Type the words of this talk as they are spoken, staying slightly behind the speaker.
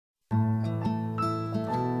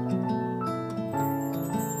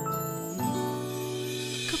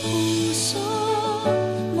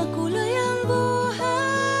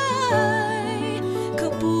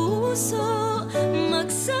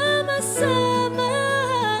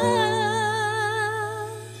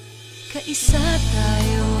Kaisa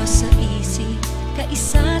tayo sa isip,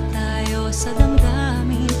 kaisa tayo sa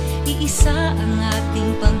damdamin. Iisa ang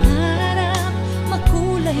ating pangarap,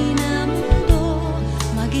 makulay na mundo,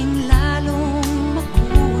 maging lalong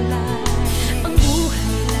makulay. Ang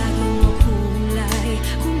buhay laging makulay,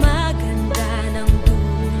 gumaganda ng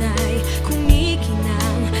tunay.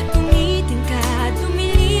 Kumikinang, tumitingkad,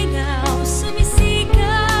 lumilinaw,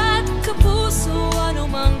 sumisikat. Kapuso,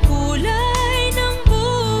 anumang kulay ng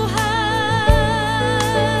buhay.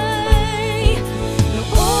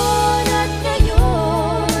 Noon at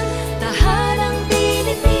ngayon, tahanang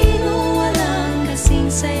Pilipino, walang kasing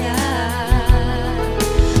saya.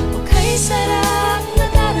 Okay, sarap na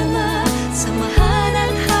darama, samahan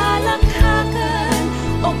ang halakhakan.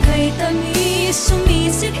 Okay, tamis,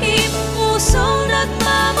 sumisikip, pusong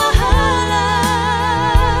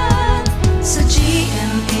nagmamahalan. Sa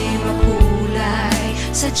GMA makulay,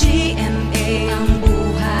 sa GMA ang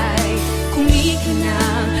buhay.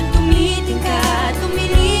 Kumikinang, tumitingkad,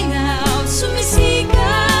 lumilinaw,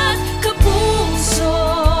 sumisikat. Kapuso,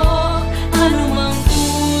 anumang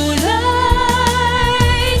kulay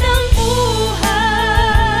ng buhay.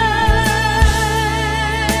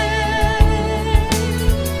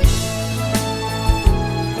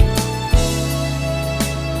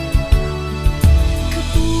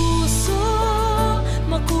 Kapuso,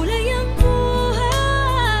 makulay ang buhay.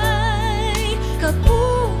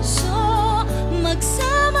 Kapuso,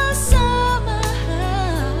 magsama-samahan.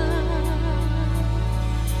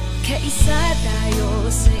 Kaisa tayo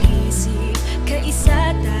sa isip,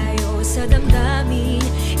 kaisa tayo sa damdamin.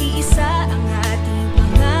 Iisa ang ating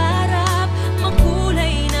pangarap,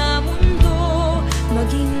 makulay na mundo,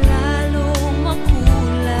 maging lalong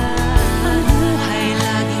makulay. Ang buhay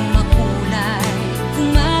laging makulay,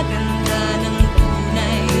 gumaganda ng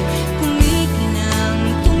tunay. Kumikinang,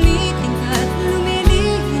 tumitingkad,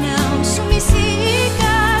 lumilinaw,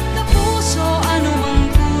 sumisikat. Kapuso, anumang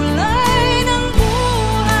kulay ng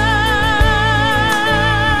buhay.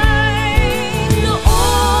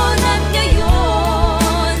 Noon at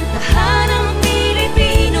ngayon, tahanang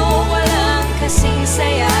Pilipino, walang kasing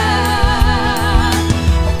saya.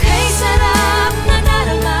 Okay, sarap na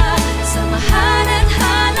darama, samahan at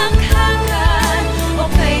halakhakan.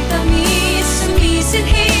 Okay, tamis,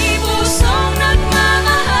 sumisinhi, pusong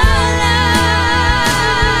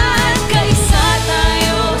nagmamahalan. Kaisa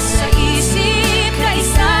tayo sa isip,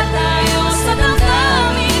 kaisa tayo sa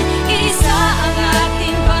damdamin. Iisa ang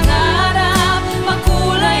ating pangarap,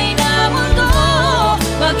 makulay na mundo,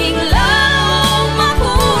 maging